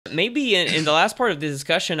maybe in the last part of the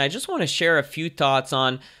discussion, I just want to share a few thoughts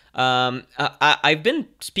on. I've been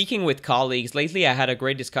speaking with colleagues lately. I had a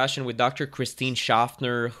great discussion with Dr. Christine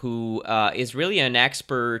Schaffner, who is really an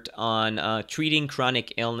expert on treating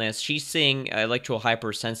chronic illness. She's seeing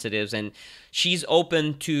electrohypersensitives, and she's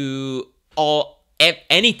open to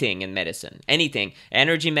anything in medicine, anything,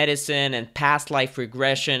 energy medicine and past life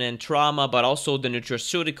regression and trauma, but also the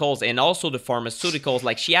nutraceuticals and also the pharmaceuticals.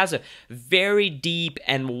 Like, she has a very deep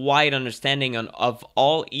and wide understanding of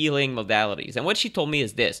all healing modalities. And what she told me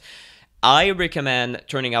is this: I recommend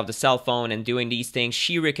turning off the cell phone and doing these things.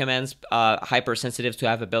 She recommends hypersensitives to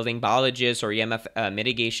have a building biologist or EMF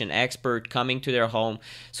mitigation expert coming to their home.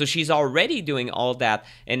 So she's already doing all that.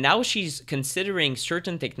 And now she's considering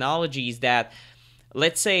certain technologies that,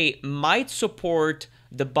 let's say, might support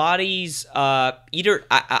the body's either,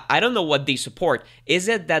 I don't know what they support. Is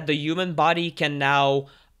it that the human body can now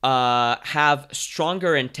have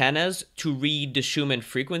stronger antennas to read the Schumann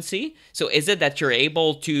frequency? So is it that you're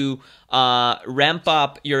able to ramp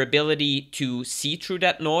up your ability to see through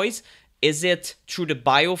that noise? Is it through the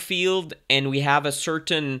biofield, and we have a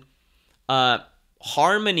certain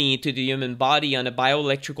harmony to the human body on a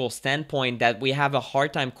bioelectrical standpoint that we have a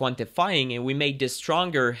hard time quantifying, and we make this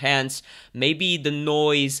stronger, hence maybe the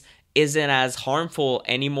noise isn't as harmful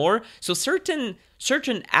anymore? So certain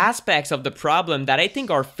aspects of the problem that I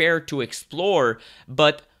think are fair to explore,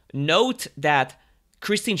 but note that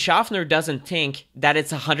Christine Schaffner doesn't think that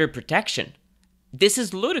it's 100 protection. This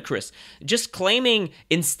is ludicrous. Just claiming,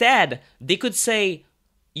 instead, they could say,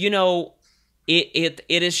 you know, it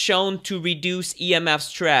is shown to reduce EMF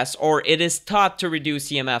stress, or it is taught to reduce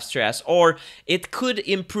EMF stress, or it could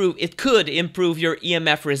improve your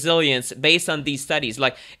EMF resilience based on these studies.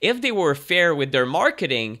 Like, if they were fair with their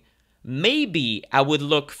marketing, maybe I would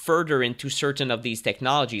look further into certain of these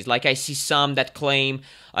technologies. Like, I see some that claim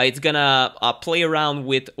it's gonna play around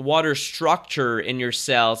with water structure in your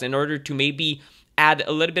cells in order to maybe add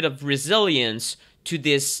a little bit of resilience to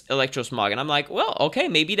this electrosmog. And I'm like, well, okay,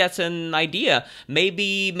 maybe that's an idea.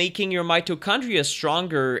 Maybe making your mitochondria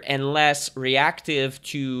stronger and less reactive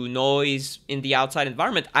to noise in the outside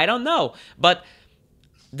environment. I don't know. But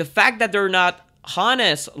the fact that they're not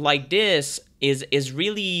honest like this is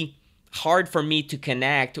really hard for me to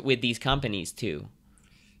connect with these companies too.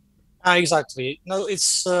 Exactly. No,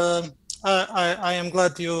 it's I am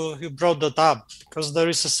glad you brought that up, because there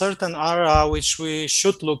is a certain area which we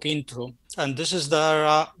should look into, and this is the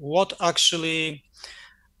area what actually,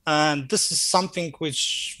 and this is something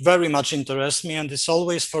which very much interests me, and it's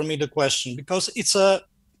always for me the question, because it's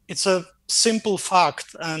a simple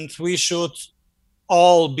fact, and we should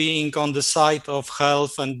all, being on the side of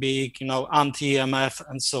health and being, you know, anti-EMF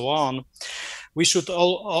and so on, we should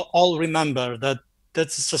all remember that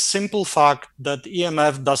that's a simple fact that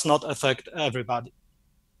EMF does not affect everybody.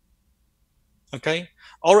 Okay?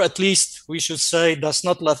 Or at least we should say does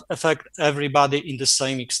not affect everybody in the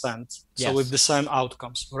same extent. Yes. So with the same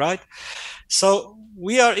outcomes, right? So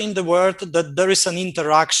we are in the world that there is an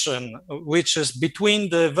interaction which is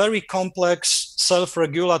between the very complex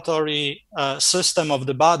self-regulatory system of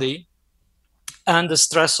the body and the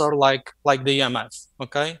stressor like the EMF,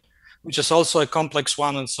 okay? Which is also a complex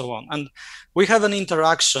one, and so on. And we have an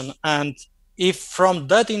interaction, and if from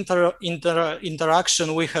that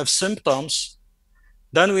interaction we have symptoms,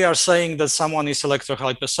 then we are saying that someone is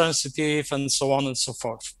electrohypersensitive and so on and so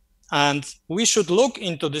forth. And we should look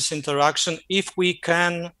into this interaction if we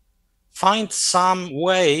can find some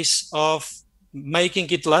ways of making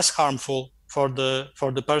it less harmful for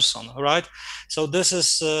the person, right? So this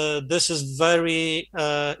is very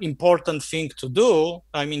important thing to do.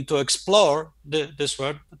 I mean, to explore this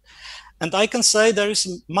word, and I can say there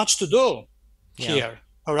is much to do here.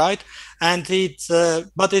 All right, and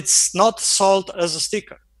but it's not sold as a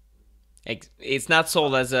sticker. It's not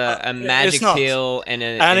sold as a magic pill and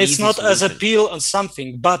it's not solution. As a pill or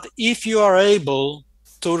something. But if you are able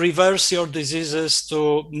to reverse your diseases,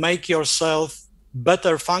 to make yourself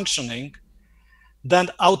better functioning, then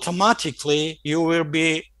automatically you will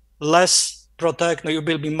be less protected. You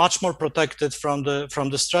will be much more protected from the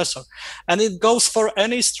stressor, and it goes for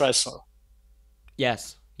any stressor.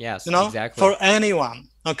 Yes, you know, exactly. For anyone.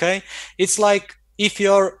 Okay, it's like if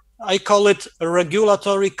I call it a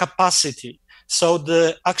regulatory capacity. So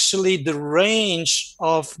actually the range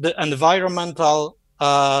of the environmental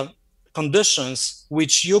conditions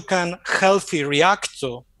which you can healthy react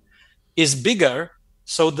to is bigger.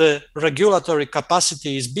 So the regulatory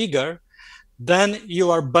capacity is bigger, then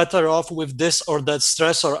you are better off with this or that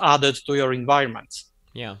stressor added to your environment.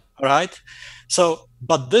 Yeah. Right. So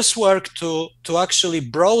But this work to actually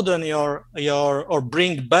broaden or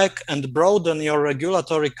bring back and broaden your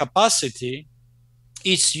regulatory capacity,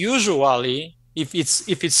 it's usually, if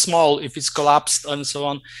it's small, if it's collapsed and so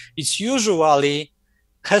on, it's usually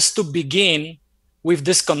has to begin with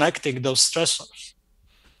disconnecting those stressors,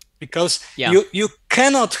 because you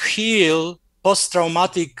cannot heal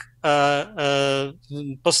post-traumatic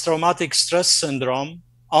stress syndrome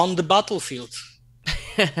on the battlefield.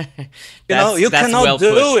 You cannot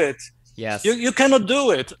do it. Yes, you cannot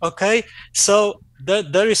do it. Okay, so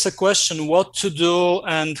there is a question what to do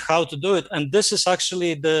and how to do it, and this is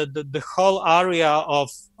actually the whole area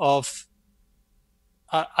of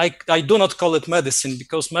I do not call it medicine,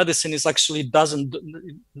 because medicine is actually doesn't,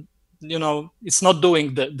 it's not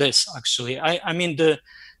doing this actually. I mean the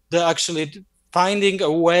actually finding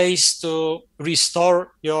ways to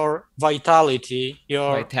restore your vitality,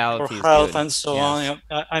 your health, and so on.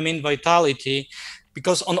 I mean vitality,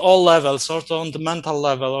 because on all levels, also on the mental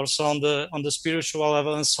level, also on the spiritual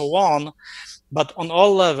level, and so on. But on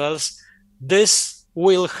all levels, this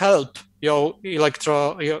will help your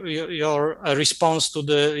response to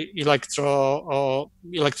the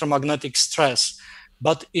electromagnetic stress,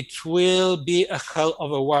 but it will be a hell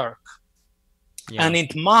of a work. And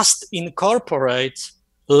it must incorporate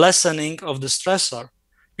lessening of the stressor,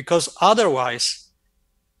 because otherwise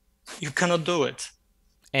you cannot do it.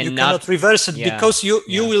 And you cannot reverse it, because you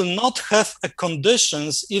will not have a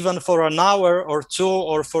conditions even for an hour or two,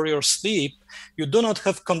 or for your sleep. You do not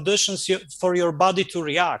have conditions for your body to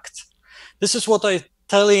react. This is what I'm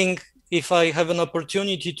telling if I have an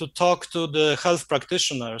opportunity to talk to the health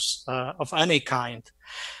practitioners of any kind.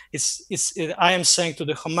 I am saying to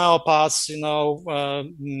the homeopaths,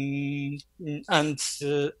 and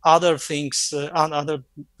other things,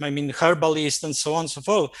 herbalists and so on and so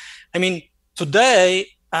forth. I mean, today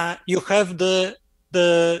you have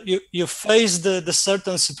you face the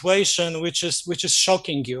certain situation which is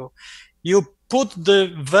shocking you. You put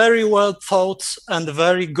the very well thought and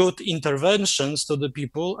very good interventions to the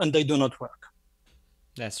people, and they do not work.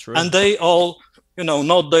 That's true. And they all,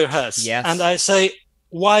 nod their heads. Yes. And I say,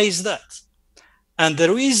 why is that? And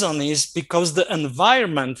the reason is because the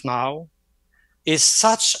environment now is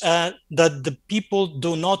such that the people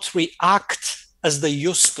do not react as they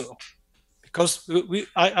used to. Because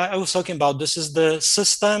I was talking about, this is the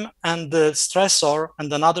system and the stressor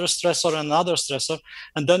and another stressor and another stressor,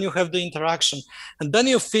 and then you have the interaction. And then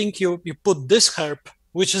you think you put this herb,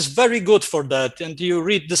 which is very good for that, and you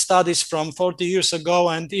read the studies from 40 years ago,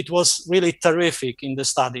 and it was really terrific in the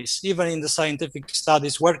studies, even in the scientific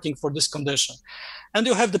studies working for this condition. And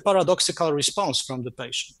you have the paradoxical response from the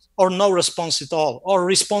patient, or no response at all, or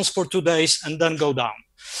response for 2 days and then go down,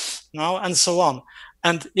 and so on.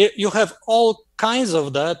 And you have all kinds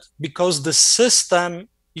of that, because the system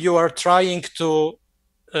you are trying to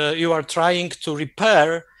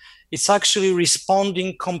repair, it's actually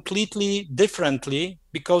responding completely differently,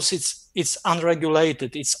 because it's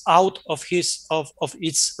unregulated. It's out of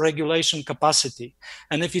its regulation capacity.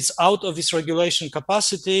 And if it's out of its regulation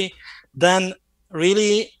capacity, then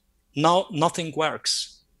really nothing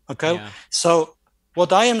works. Okay, so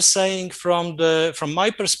what I am saying from my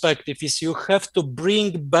perspective is you have to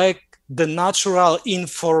bring back the natural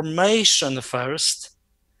information first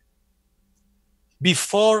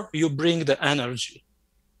before you bring the energy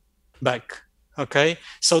back. Okay,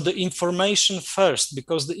 so the information first,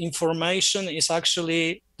 because the information is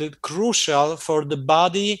actually crucial for the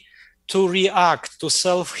body to react, to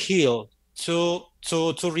self-heal, to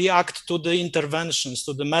react to the interventions,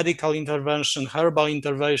 to the medical intervention, herbal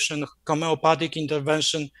intervention, homeopathic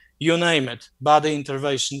intervention, you name it, body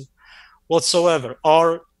intervention whatsoever,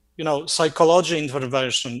 or psychology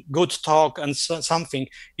intervention, good talk and something.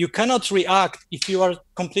 You cannot react if you are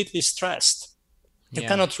completely stressed. You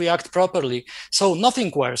cannot react properly. So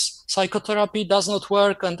nothing works. Psychotherapy does not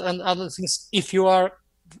work, and other things, if you are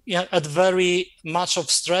at very much of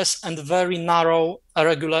stress and very narrow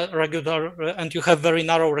regular, and you have very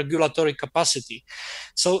narrow regulatory capacity.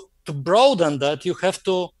 So to broaden that, you have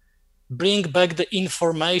to bring back the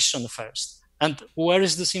information first. And where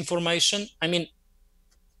is this information? I mean,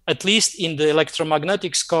 at least in the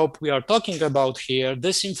electromagnetic scope we are talking about here,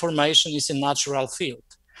 this information is in natural field.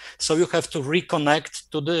 So you have to reconnect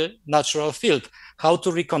to the natural field. How to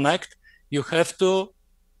reconnect? You have to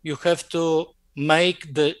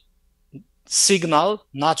make the signal,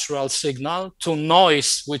 natural signal, to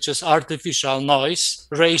noise, which is artificial noise,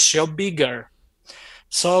 ratio bigger.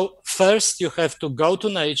 So first you have to go to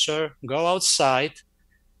nature, go outside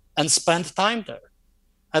and spend time there.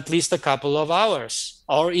 at least a couple of hours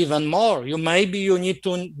or even more. Maybe you need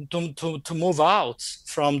to move out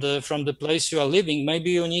from the place you are living.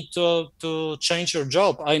 Maybe you need to change your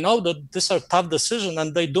job. I know that these are tough decisions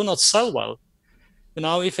and they do not sell well.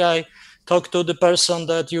 If I talk to the person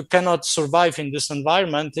that you cannot survive in this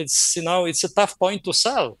environment, it's a tough point to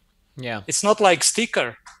sell. Yeah. It's not like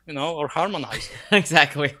sticker, or harmonizer.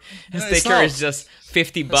 Exactly. A sticker is just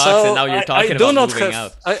 $50 and now you're talking about moving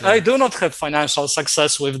out. I do not have financial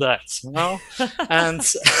success with that, and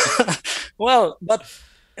well, but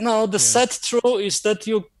the sad truth is that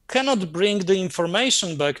you cannot bring the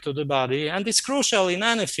information back to the body, and it's crucial in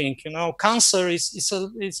anything. Cancer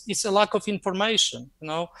is a lack of information.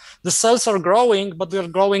 The cells are growing, but they're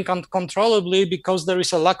growing uncontrollably because there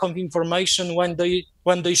is a lack of information when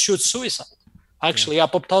they shoot suicide. Actually,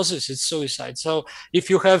 apoptosis is suicide. So if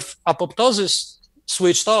you have apoptosis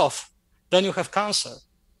switched off, then you have cancer.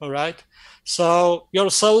 All right. So your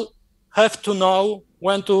cell have to know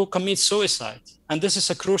when to commit suicide. And this is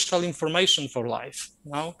a crucial information for life,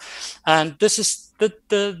 And this is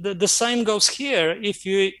the same goes here. If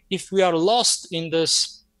we are lost in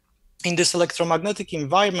this electromagnetic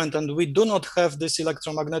environment and we do not have these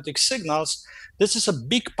electromagnetic signals, this is a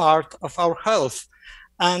big part of our health.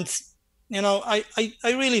 And I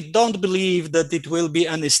really don't believe that it will be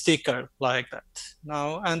any sticker like that.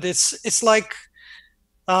 And it's like,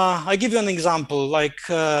 I give you an example, like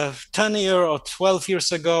 10 years or 12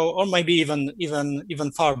 years ago, or maybe even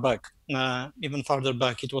far back, even farther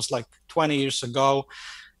back, it was like 20 years ago,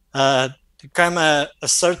 there came a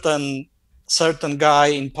certain guy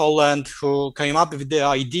in Poland who came up with the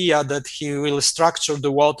idea that he will structure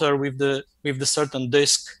the water with the certain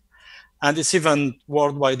disk, and it's even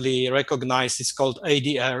worldwide recognized. It's called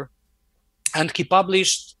ADR, and he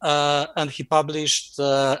published a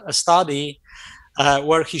study.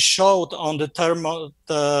 Where he showed on the thermal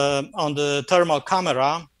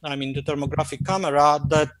camera, the thermographic camera,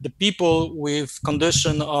 that the people with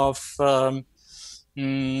condition of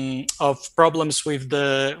problems with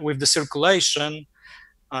the circulation,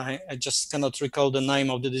 I just cannot recall the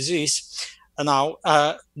name of the disease now,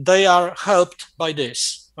 they are helped by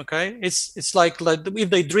this. Okay, it's like if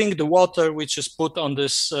they drink the water which is put on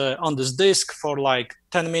this disk for like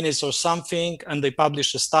 10 minutes or something, and they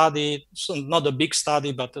publish a study, so not a big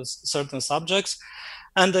study, but certain subjects,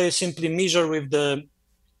 and they simply measure with the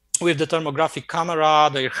thermographic camera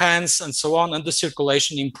their hands and so on, and the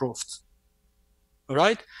circulation improved. All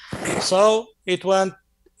right, so he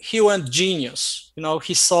went genius.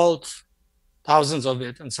 He sold thousands of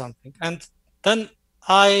it and something, and then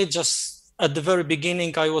I just. At the very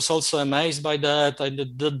beginning, I was also amazed by that.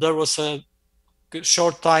 There was a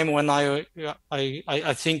short time when I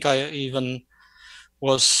think I even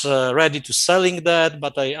was ready to selling that,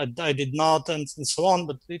 but I did not, and so on.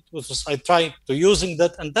 But I tried to using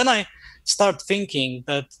that, and then I start thinking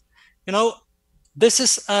that this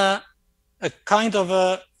is a kind of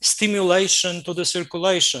a stimulation to the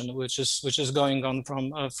circulation, which is going on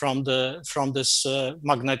from this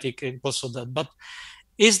magnetic impulse of that, but.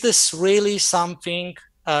 Is this really something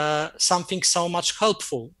so much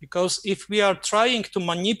helpful? Because if we are trying to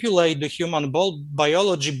manipulate the human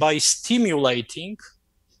biology by stimulating,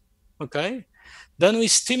 okay, then we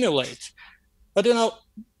stimulate. But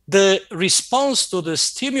the response to the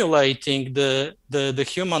stimulating the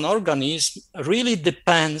human organism really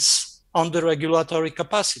depends on the regulatory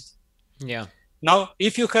capacity. Yeah. Now,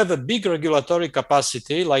 if you have a big regulatory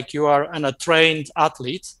capacity, like you are a trained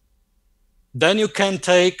athlete, then you can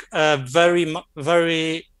take very,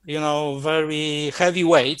 very, very heavy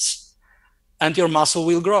weights, and your muscle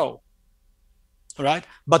will grow, right?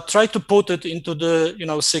 But try to put it into the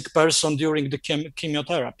sick person during the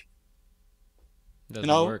chemotherapy. Doesn't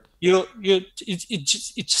work. It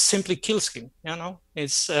just simply kills him.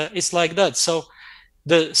 It's like that. So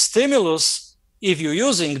the stimulus, if you're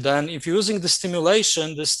using the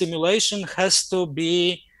stimulation has to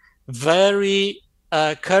be very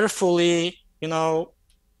carefully,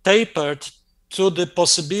 tapered to the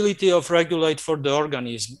possibility of regulate for the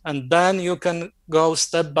organism. And then you can go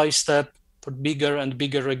step by step for bigger and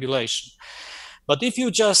bigger regulation. But if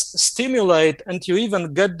you just stimulate and you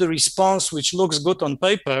even get the response which looks good on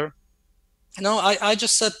paper, I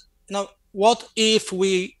just said, what if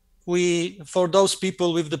we for those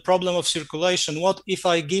people with the problem of circulation, what if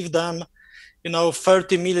I give them,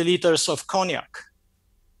 30 milliliters of cognac?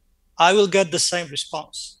 I will get the same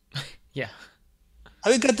response. Yeah. I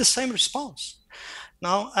will get the same response.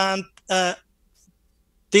 Now, and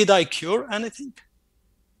did I cure anything?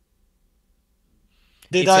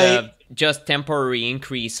 just temporary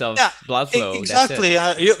increase of blood flow. Exactly.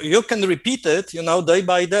 You can repeat it, day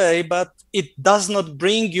by day, but it does not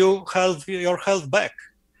bring your health back.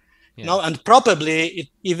 And probably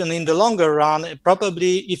even in the longer run,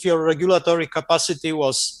 probably if your regulatory capacity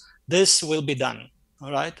was this, will be done.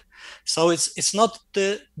 All right. So it's not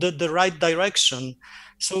the right direction.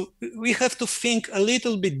 So we have to think a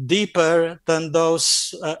little bit deeper than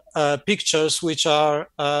those pictures which are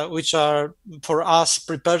for us,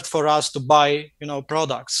 prepared for us to buy,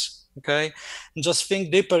 products. Okay, and just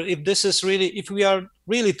think deeper. If we are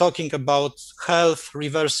really talking about health,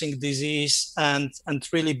 reversing disease, and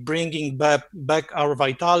really bringing back our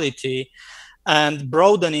vitality and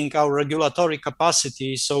broadening our regulatory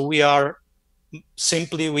capacity, so we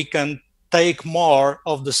can take more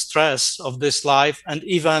of the stress of this life and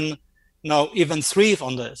even thrive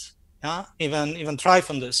on this, even thrive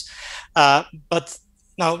on this. But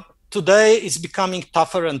now today it's becoming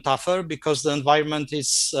tougher and tougher because the environment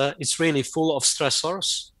is really full of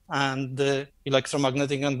stressors, and the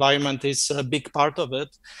electromagnetic environment is a big part of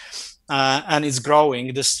it, and it's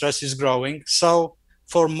growing. The stress is growing. So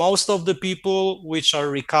for most of the people which are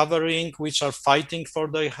recovering, which are fighting for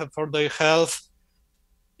their health,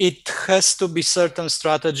 it has to be certain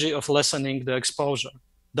strategy of lessening the exposure.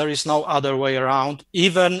 There is no other way around.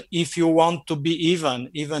 Even if you want to be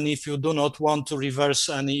even if you do not want to reverse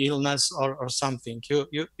any illness or something,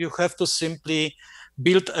 you have to simply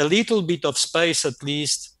build a little bit of space, at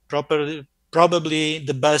least properly. Probably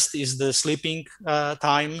the best is the sleeping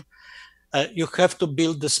time. You have to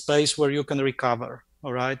build the space where you can recover.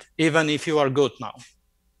 All right, even if you are good now.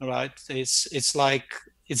 All right, it's like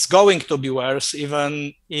it's going to be worse.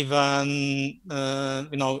 Even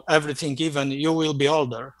everything. Even you will be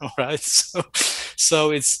older. All right, so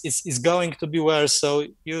it's going to be worse. So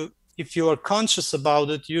if you are conscious about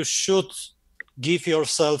it, you should give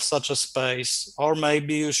yourself such a space, or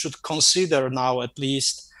maybe you should consider now at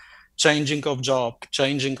least changing of job,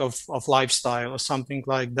 changing of lifestyle, or something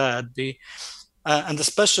like that. And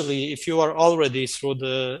especially if you are already through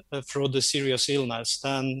the serious illness,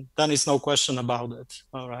 then it's no question about it.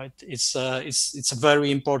 All right, it's a very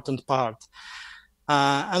important part,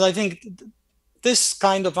 and I think this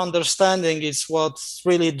kind of understanding is what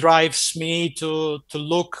really drives me to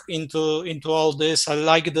look into all this. I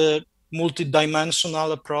like the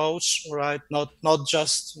multidimensional approach, right? Not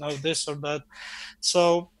just this or that.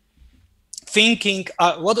 So thinking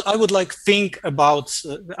what I would like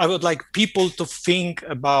I would like people to think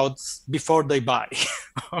about before they buy.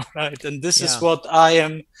 All right, and this is what I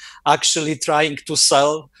am actually trying to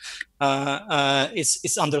sell.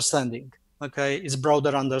 It's understanding. Okay, it's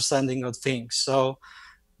broader understanding of things. So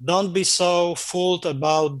don't be so fooled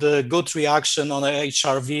about the good reaction on a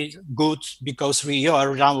HRV, good, because you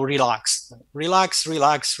are now relaxed. Relax.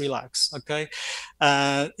 Okay,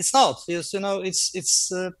 it's not.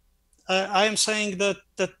 It's I am saying that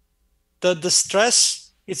the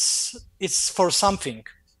stress it's for something.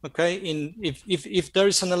 Okay, if there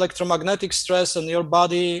is an electromagnetic stress and your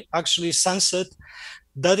body actually sense it,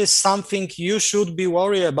 that is something you should be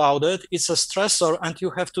worried about. It's a stressor and you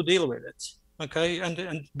have to deal with it. Okay,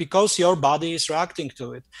 and because your body is reacting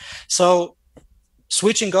to it. So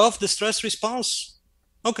switching off the stress response,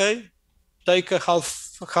 okay, take a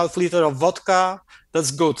half liter of vodka.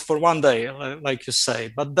 That's good for one day, like you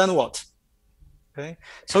say. But then what? Okay,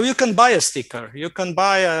 so you can buy a sticker, you can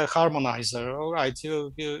buy a harmonizer. All right,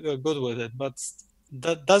 you're good with it, but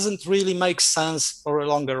that doesn't really make sense for a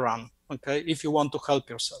longer run. Okay, if you want to help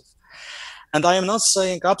yourself. And I am not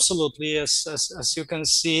saying absolutely, as you can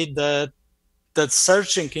see, that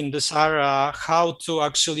searching in this area, how to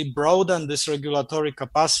actually broaden this regulatory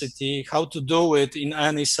capacity, how to do it in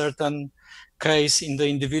any certain case, in the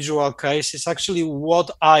individual case, is actually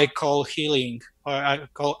what I call healing, or I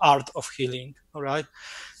call art of healing. All right,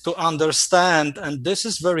 to understand, and this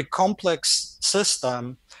is very complex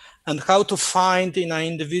system, and how to find in an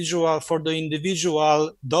individual, for the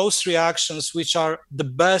individual, those reactions which are the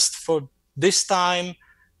best for this time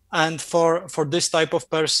and for this type of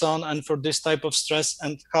person and for this type of stress,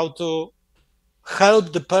 and how to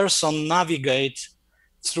help the person navigate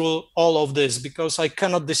through all of this, because I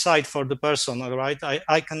cannot decide for the person. All right,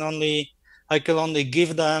 I can only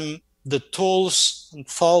give them the tools and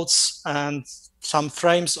thoughts and some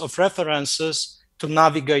frames of references to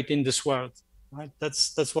navigate in this world. Right,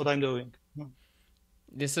 that's what I'm doing.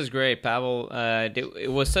 This is great, Pawel.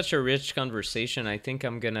 It was such a rich conversation. I think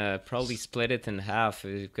I'm gonna probably split it in half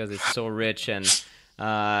because it's so rich, and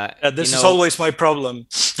This is always my problem.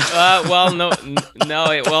 Well, no,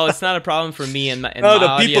 it's not a problem for me and my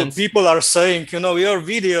audience. People are saying, your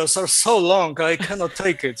videos are so long, I cannot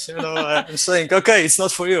take it. I'm saying, okay, it's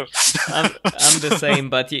not for you. I'm the same,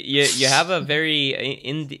 but you have a very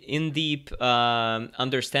in deep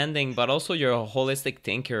understanding, but also you're a holistic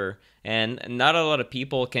thinker, and not a lot of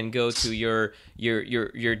people can go to your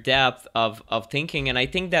depth of thinking, and I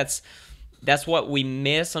think that's what we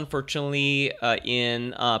miss, unfortunately,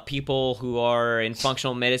 in people who are in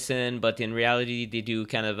functional medicine, but in reality, they do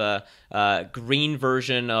kind of a green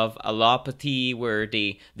version of allopathy, where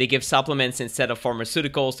they give supplements instead of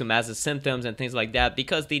pharmaceuticals to mask the symptoms and things like that,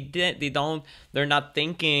 because they're not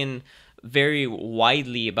thinking very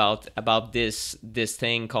widely about this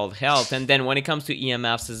thing called health. And then when it comes to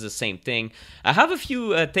EMFs, it's the same thing. I have a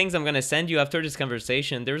few things I'm going to send you after this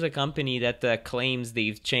conversation. There's a company that claims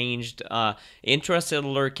they've changed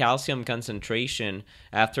intracellular calcium concentration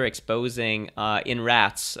after exposing in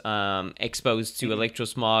rats exposed to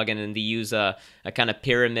electrosmog, and then they use a kind of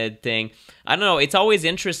pyramid thing. I don't know, it's always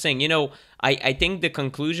interesting. I think the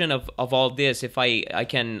conclusion of all this, if I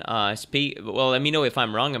can speak, well, let me know if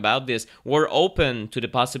I'm wrong about this. We're open to the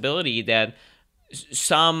possibility that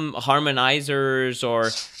some harmonizers or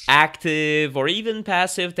active or even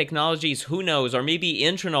passive technologies, who knows, or maybe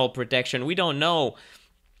internal protection, we don't know,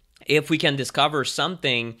 if we can discover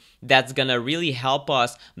something that's going to really help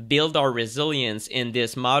us build our resilience in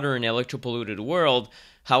this modern electropolluted world.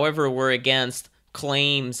 However, we're against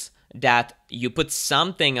claims that you put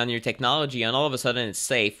something on your technology and all of a sudden it's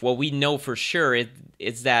safe. What we know for sure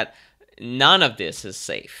is that none of this is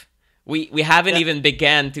safe. We haven't even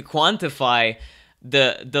begun to quantify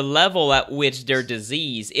the level at which their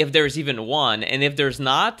disease, if there's even one, and if there's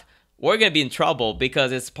not, we're going to be in trouble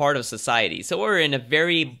because it's part of society. So we're in a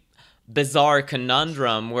very bizarre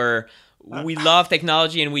conundrum where we love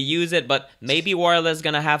technology and we use it, but maybe wireless is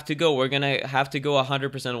going to have to go. We're going to have to go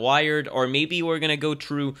 100% wired, or maybe we're going to go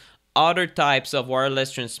through other types of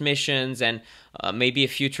wireless transmissions, and maybe a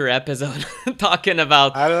future episode talking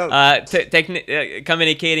about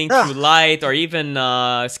communicating through light, or even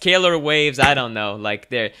scalar waves. I don't know. Like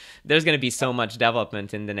there's going to be so much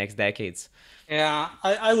development in the next decades. Yeah,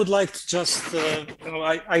 I would like to just,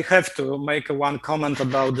 I have to make one comment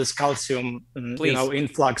about this calcium,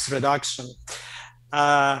 influx reduction.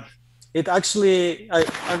 It actually,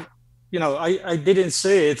 I didn't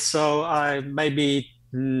see it, so I maybe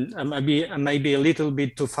a little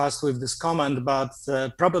bit too fast with this comment, but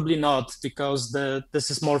probably not, because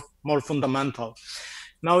this is more fundamental.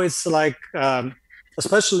 Now it's like,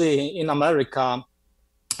 especially in America,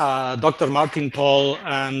 Dr. Martin Pawel,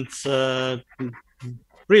 and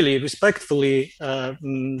really respectfully,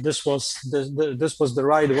 this was the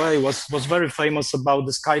right way, was very famous about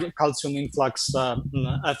this calcium influx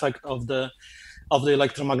effect of the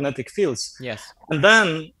electromagnetic fields. Yes. And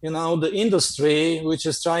then the industry, which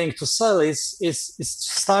is trying to sell, is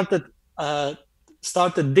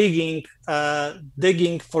started digging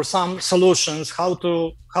for some solutions how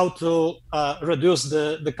to reduce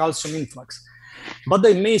the calcium influx. But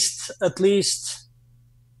they missed at least,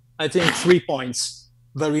 I think, 3 points,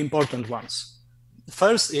 very important ones.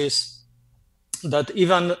 First is that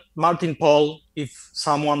even Martin Pawel, if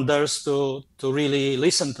someone dares to really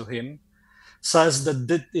listen to him, says that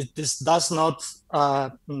this does not,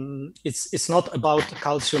 it's not about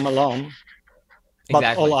calcium alone,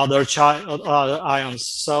 but all other ions.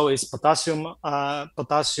 So it's potassium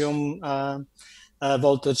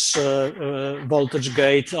voltage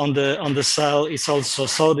gate on the cell. It's also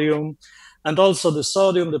sodium, and also the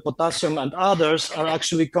sodium, the potassium, and others are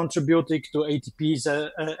actually contributing to ATPase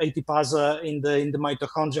in the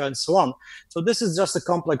mitochondria and so on. So this is just a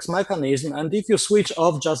complex mechanism. And if you switch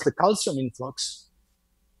off just the calcium influx,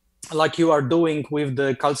 like you are doing with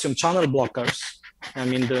the calcium channel blockers, I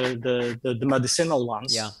mean the medicinal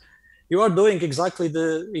ones, you are doing exactly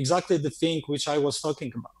the thing which I was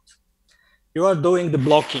talking about. You are doing the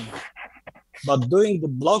blocking, but doing the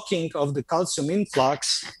blocking of the calcium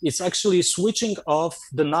influx, it's actually switching off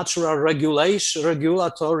the natural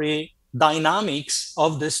regulatory dynamics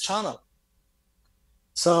of this channel.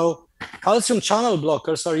 So calcium channel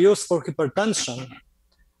blockers are used for hypertension,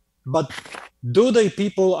 but do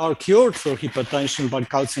people are cured for hypertension by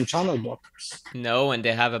calcium channel blockers? No, and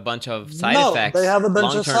they have a bunch of side effects. No, they have a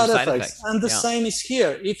bunch of side effects. And the same is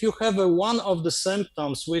here. If you have one of the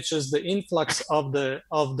symptoms, which is the influx of the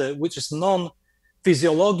which is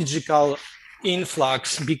non-physiological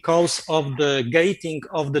influx because of the gating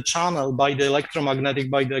of the channel by the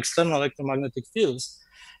external electromagnetic fields,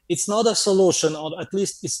 it's not a solution, or at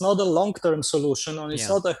least it's not a long-term solution, or it's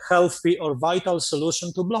not a healthy or vital solution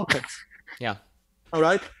to block it. Yeah. All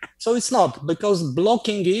right. So it's not, because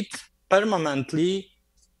blocking it permanently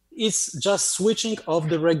is just switching off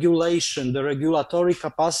the regulation, the regulatory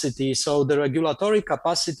capacity. So the regulatory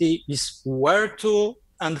capacity is where to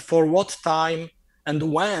and for what time and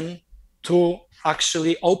when to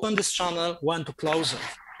actually open this channel, when to close it.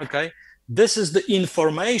 Okay. This is the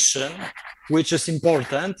information which is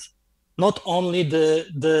important, not only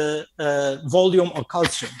the volume or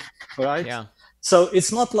calcium, right? Yeah. So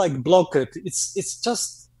it's not like block it. It's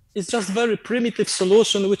just very primitive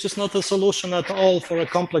solution, which is not a solution at all for a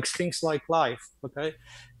complex things like life. Okay,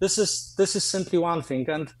 this is simply one thing.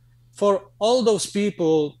 And for all those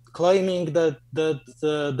people claiming that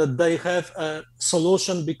they have a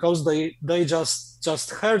solution because they just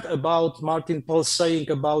heard about Martin Paul saying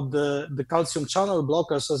about the calcium channel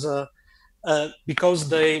blockers as because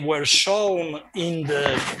they were shown in the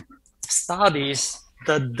studies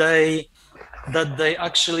that they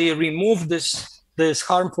actually remove this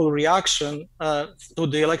harmful reaction to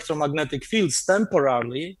the electromagnetic fields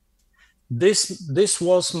temporarily. This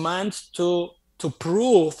was meant to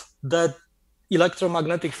prove that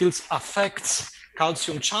electromagnetic fields affects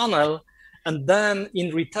calcium channel, and then in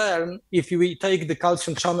return, if we take the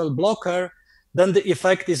calcium channel blocker, then the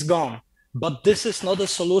effect is gone. But this is not a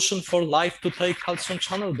solution for life to take calcium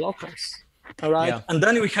channel blockers. All right. Yeah. And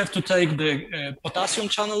then we have to take the potassium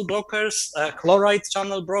channel blockers, chloride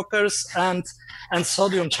channel blockers, and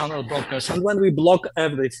sodium channel blockers. And when we block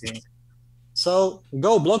everything, so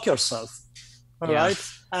go block yourself. All right.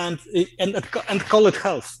 And call it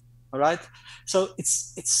health. All right. So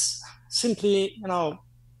it's simply,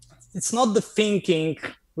 it's not the thinking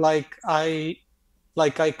like I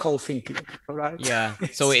call thinking. All right. Yeah.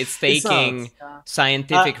 So it's taking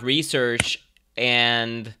scientific research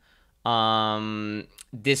and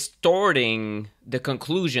distorting the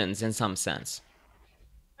conclusions in some sense.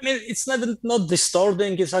 I mean, it's not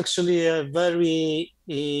distorting. It's actually a very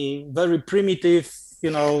primitive,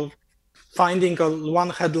 finding one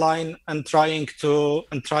headline and trying to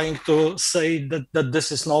say that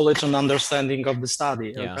this is knowledge and understanding of the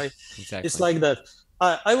study. Yeah, okay, exactly. It's like that.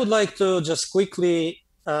 I would like to just quickly.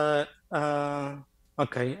 I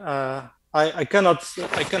cannot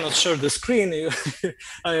share the screen.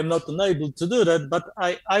 I am not enabled to do that, but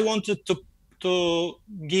I wanted to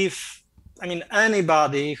give,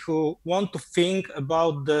 anybody who want to think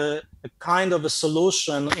about the kind of a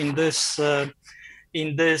solution in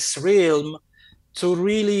this realm, to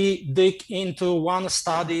really dig into one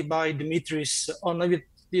study by Dimitris, or maybe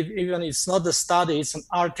even it's not a study, it's an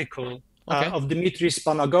article of Dimitris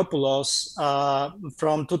Panagopoulos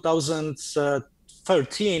from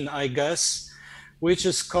 2013, I guess, which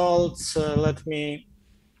is called, let me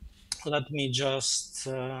just...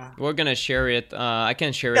 We're going to share it. I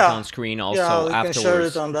can share it on screen also afterwards. Can share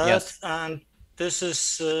it on that. Yes. And this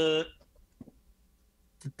is the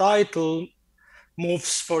title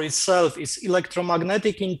moves for itself. It's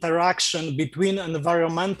electromagnetic interaction between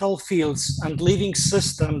environmental fields and living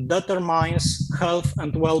system determines health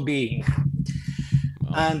and well-being.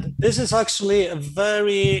 Wow. And this is actually a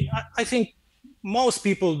very, I think most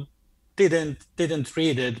people didn't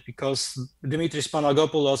read it, because Dimitris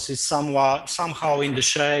Panagopoulos is somehow in the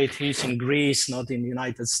shade. He's in Greece, not in the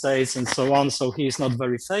United States, and so on. So he's not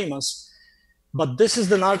very famous. But this is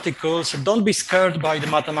an article, so don't be scared by the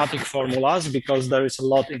mathematic formulas, because there is a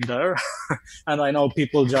lot in there. And I know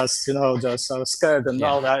people just are scared and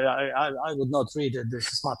no, I would not read it.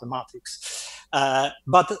 This is mathematics.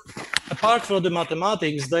 But apart from the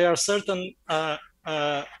mathematics, there are certain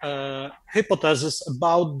hypotheses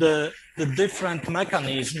about the different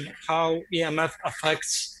mechanism, how EMF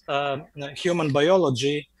affects human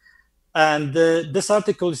biology. And this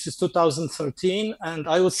article is 2013, and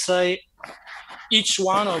I would say each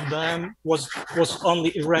one of them was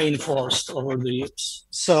only reinforced over the years.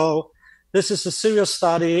 So this is a serious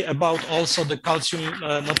study about also the calcium,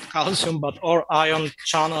 not calcium, but or ion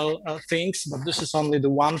channel things, but this is only the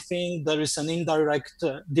one thing. There is an indirect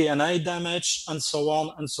DNA damage and so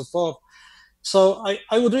on and so forth. So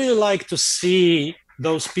I would really like to see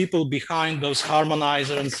those people behind those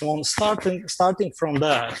harmonizers and so on, starting from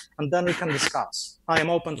there, and then we can discuss. I am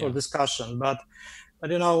open for discussion, but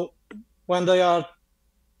when they are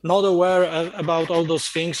not aware about all those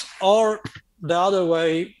things, or the other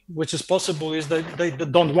way, which is possible, is that they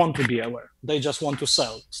don't want to be aware. They just want to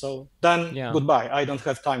sell. So then goodbye. I don't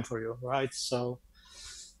have time for you, right? So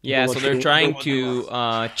Yeah, so they're trying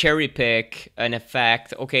to cherry pick an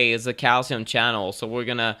effect. Okay, it's a calcium channel, so we're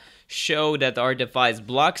gonna show that our device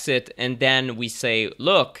blocks it, and then we say,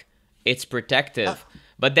 look, it's protective.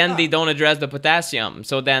 But then they don't address the potassium.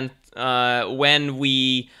 So then when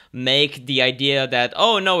we make the idea that,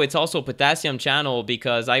 oh no, it's also potassium channel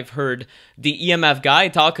because I've heard the EMF guy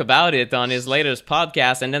talk about it on his latest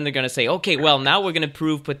podcast, and then they're gonna say, okay, well, now we're gonna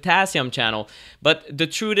prove potassium channel. But the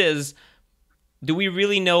truth is, do we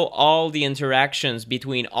really know all the interactions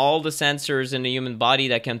between all the sensors in the human body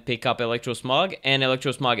that can pick up electrosmog and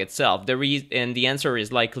electrosmog itself? And the answer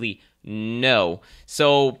is likely no.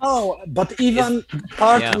 So but even the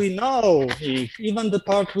part we know, even the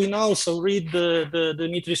part we know. So read the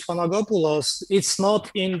Dimitris Panagopoulos. It's not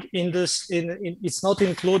it's not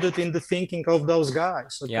included in the thinking of those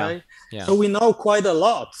guys. Okay, so we know quite a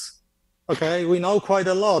lot. Okay, we know quite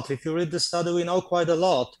a lot. If you read the study, we know quite a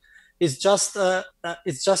lot. It's just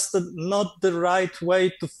not the right way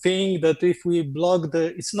to think that if we block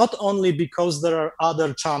it's not only because there are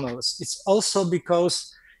other channels, it's also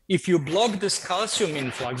because if you block this calcium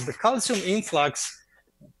influx, the calcium influx,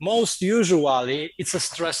 most usually it's a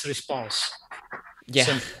stress response. Yeah.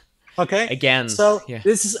 Simply. Okay. Again. So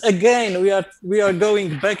this is again we are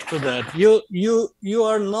going back to that. You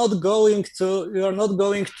are not going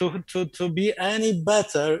to be any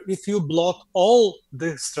better if you block all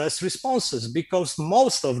the stress responses, because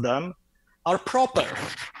most of them are proper.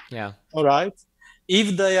 Yeah. All right.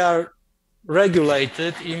 If they are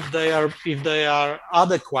regulated, if they are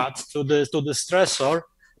adequate to the stressor,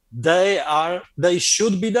 they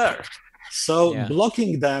should be there. So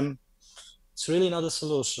blocking them, it's really not a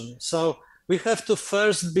solution. So we have to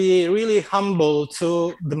first be really humble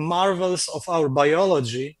to the marvels of our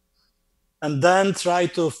biology, and then try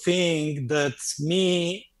to think that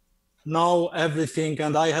me know everything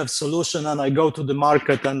and I have solution and I go to the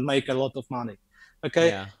market and make a lot of money.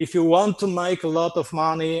 Okay, if you want to make a lot of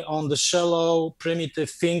money on the shallow,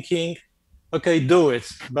 primitive thinking, okay, do it.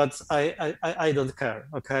 But I don't care.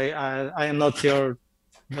 Okay, I am not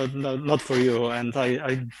not for you, and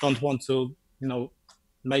I don't want to,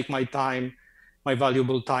 make my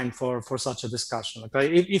valuable time for such a discussion.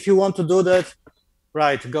 Okay, if you want to do that,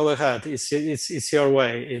 right, go ahead. It's your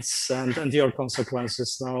way. And your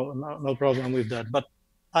consequences. No problem with that. But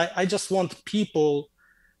I just want people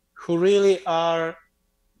who really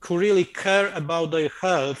care about their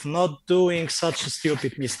health, not doing such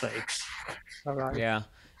stupid mistakes. All right. Yeah.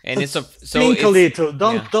 And think a little.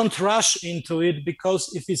 Don't rush into it,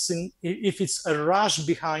 because if it's a rush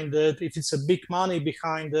behind it, if it's a big money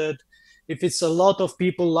behind it, if it's a lot of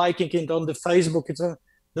people liking it on the Facebook,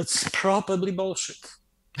 that's probably bullshit.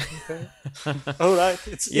 Okay. All right.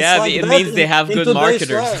 It means they have good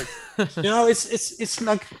marketers. It's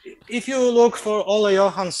like, if you look for Ole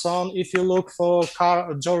Johansson, if you look for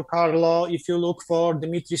George Carlo, if you look for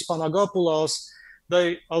Dimitris Panagopoulos,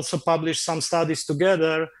 they also publish some studies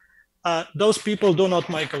together. Those people do not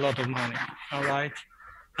make a lot of money, all right?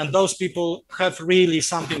 And those people have really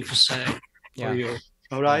something to say for you,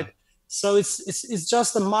 all right? So it's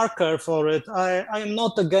just a marker for it. I am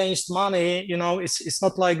not against money, it's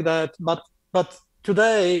not like that. But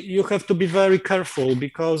today you have to be very careful,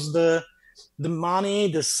 because the money,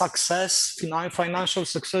 the success, financial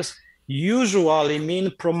success, usually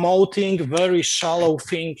mean promoting very shallow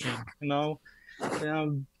thinking,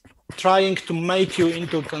 trying to make you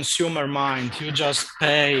into consumer mind. You just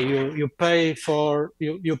pay, you pay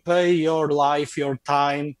your life, your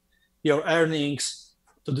time, your earnings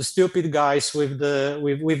to the stupid guys with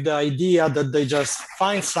the idea that they just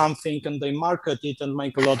find something and they market it and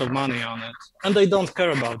make a lot of money on it, and they don't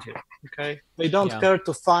care about you. Okay, they don't care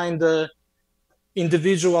to find the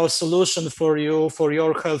individual solution for you, for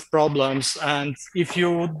your health problems. And if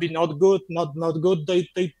you would be not good,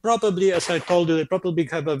 they probably, as I told you, they probably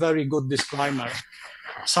have a very good disclaimer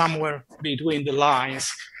somewhere between the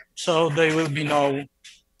lines, so there will be no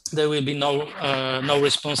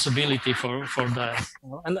responsibility for that.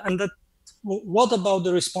 And that, what about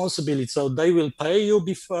the responsibility? So they will pay you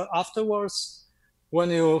afterwards when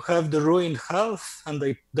you have the ruined health, and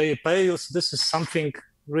they pay you. So this is something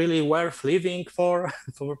really worth living for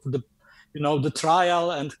the the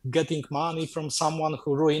trial and getting money from someone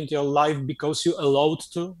who ruined your life because you allowed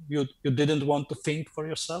to, you didn't want to think for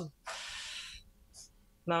yourself.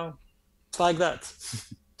 No, it's like that.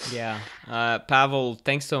 Yeah. Pawel,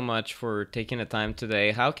 thanks so much for taking the time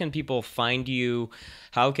today. How can people find you?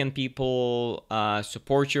 How can people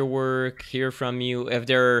support your work, hear from you? If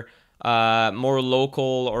they're more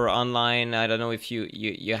local or online, I don't know if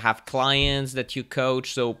you have clients that you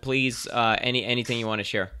coach, so please, anything you want to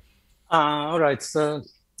share. All right. So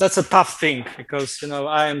that's a tough thing, because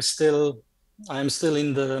I am still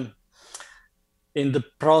in the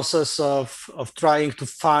process of trying to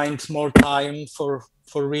find more time for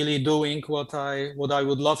really doing what I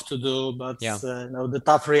would love to do. But the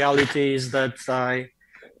tough reality is that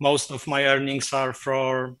most of my earnings are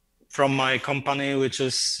from my company, which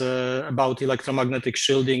is about electromagnetic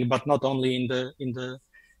shielding, but not only in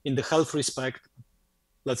the health respect,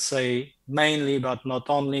 let's say mainly, but not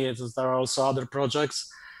only. There are also other projects,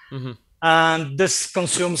 and this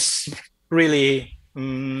consumes really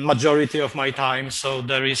majority of my time. So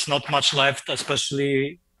there is not much left,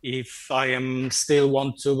 especially if I am still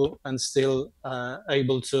want to and still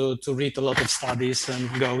able to read a lot of studies and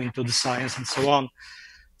go into the science and so on.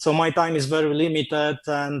 So my time is very limited,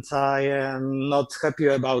 and I am not happy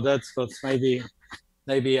about that, but maybe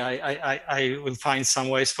I will find some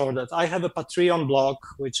ways for that. I have a Patreon blog,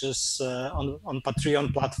 which is on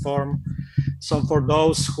Patreon platform. So for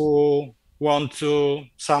those who want to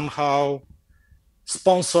somehow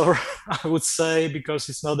sponsor, I would say, because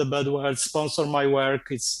it's not a bad word, sponsor my work.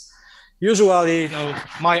 It's usually,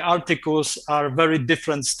 my articles are very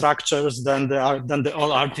different structures than the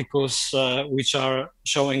all articles which are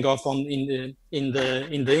showing off in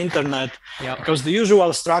the internet. Because the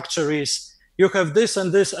usual structure is you have this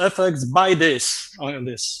and this effects by this on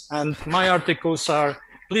this, and my articles are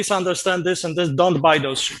please understand this and this, don't buy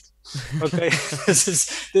those shit. Okay, this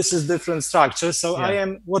is different structure. So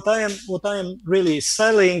what I am really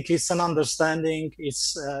selling is an understanding.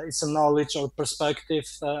 It's a knowledge or perspective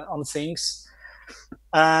on things.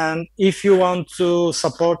 And if you want to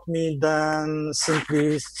support me, then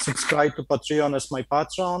simply subscribe to Patreon as my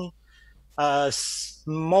patron.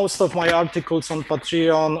 Most of my articles on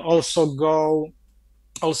Patreon also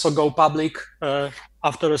go public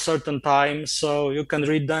after a certain time, so you can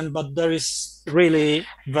read them, but there is really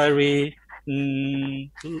very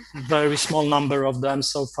small number of them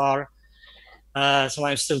so far. So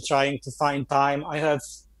I'm still trying to find time. I have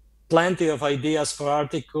plenty of ideas for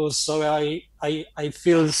articles, so I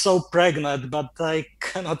feel so pregnant, but I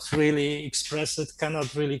cannot really express it,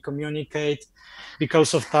 cannot really communicate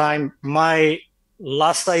because of time. My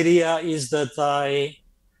last idea is that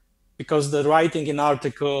because the writing an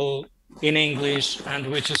article in English, and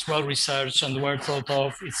which is well researched and well thought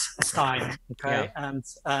of, it's time. Okay, and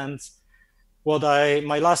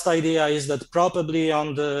my last idea is that probably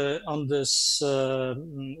on this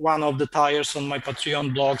one of the tires on my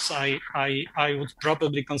Patreon blogs, I would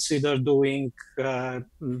probably consider doing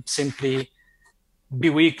simply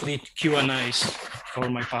bi-weekly Q&As for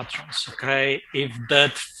my patrons. Okay, if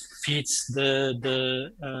that fits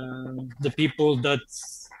the people, that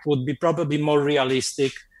would be probably more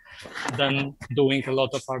realistic than doing a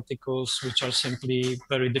lot of articles, which are simply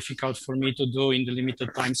very difficult for me to do in the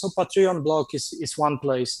limited time. So Patreon blog is one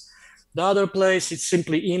place. The other place is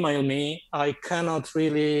simply email me. I cannot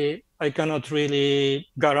really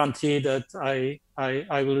guarantee that I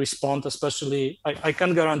will respond. Especially, I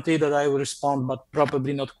can guarantee that I will respond, but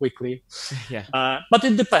probably not quickly. But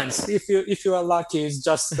it depends. If you are lucky, it's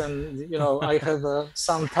just I have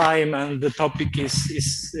some time and the topic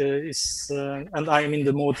is and I am in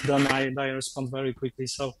the mood, then I respond very quickly.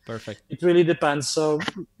 So perfect. It really depends. So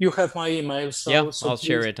you have my email. So I'll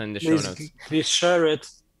share it in the show notes. Please share it.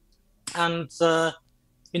 And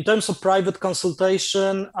in terms of private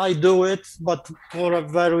consultation, I do it, but for a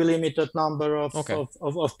very limited number of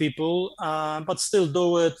people, but still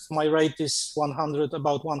do it. My rate is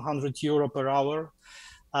about 100 euro per hour.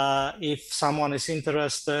 If someone is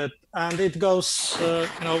interested, and it goes,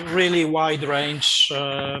 really wide range.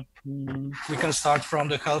 We can start from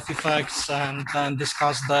the health effects and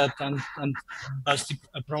discuss that and best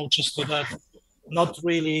approaches to that. Not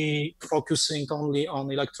really focusing only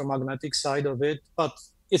on electromagnetic side of it, but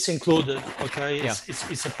it's included. Okay,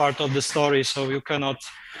 it's a part of the story, so you cannot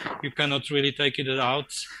really take it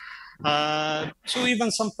out. So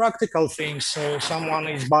even some practical things. So someone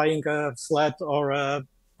is buying a flat or a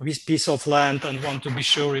piece of land and want to be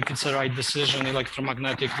sure if it's the right decision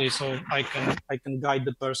electromagnetically. So I can guide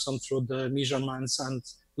the person through the measurements and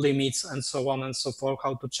limits and so on and so forth,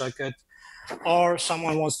 how to check it. Or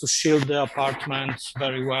someone wants to shield the apartment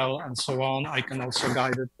very well and so on. I can also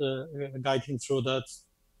guide him through that.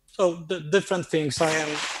 So the different things. I am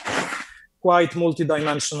quite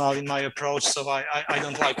multidimensional in my approach, so I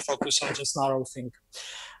don't like focus on just narrow thing.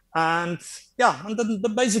 And and then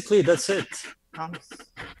basically that's it.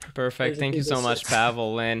 Perfect. Thank you so much,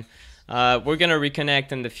 Pawel. And we're gonna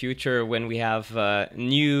reconnect in the future when we have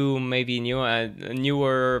newer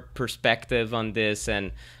perspective on this,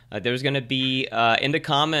 and There's going to be in the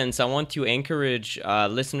comments. I want to encourage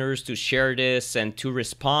listeners to share this and to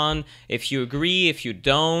respond if you agree, if you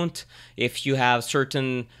don't, if you have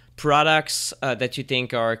certain products that you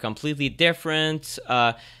think are completely different.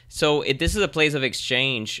 This is a place of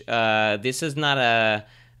exchange. This is not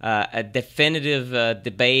a definitive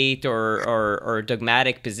debate or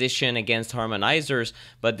dogmatic position against harmonizers,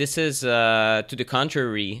 but this is, to the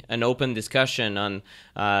contrary, an open discussion on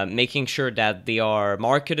making sure that they are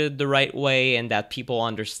marketed the right way and that people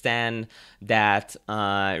understand that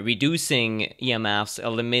reducing EMFs,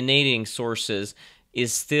 eliminating sources,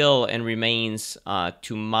 is still and remains,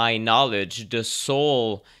 to my knowledge, the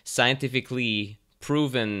sole scientifically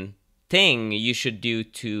proven thing you should do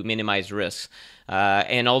to minimize risks.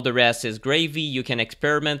 And all the rest is gravy. You can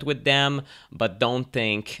experiment with them, but don't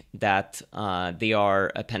think that they are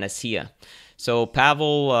a panacea. So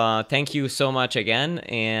Pawel, thank you so much again,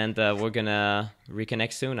 and we're gonna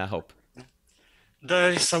reconnect soon, I hope.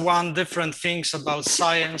 There is one different things about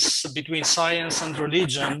science, between science and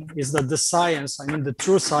religion, is that the science, I mean the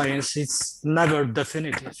true science, it's never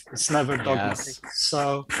definitive, it's never dogmatic. Yes.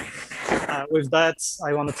 So with that,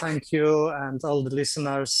 I want to thank you and all the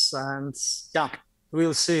listeners, and yeah,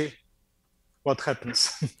 we'll see what happens.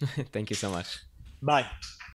 Thank you so much. Bye.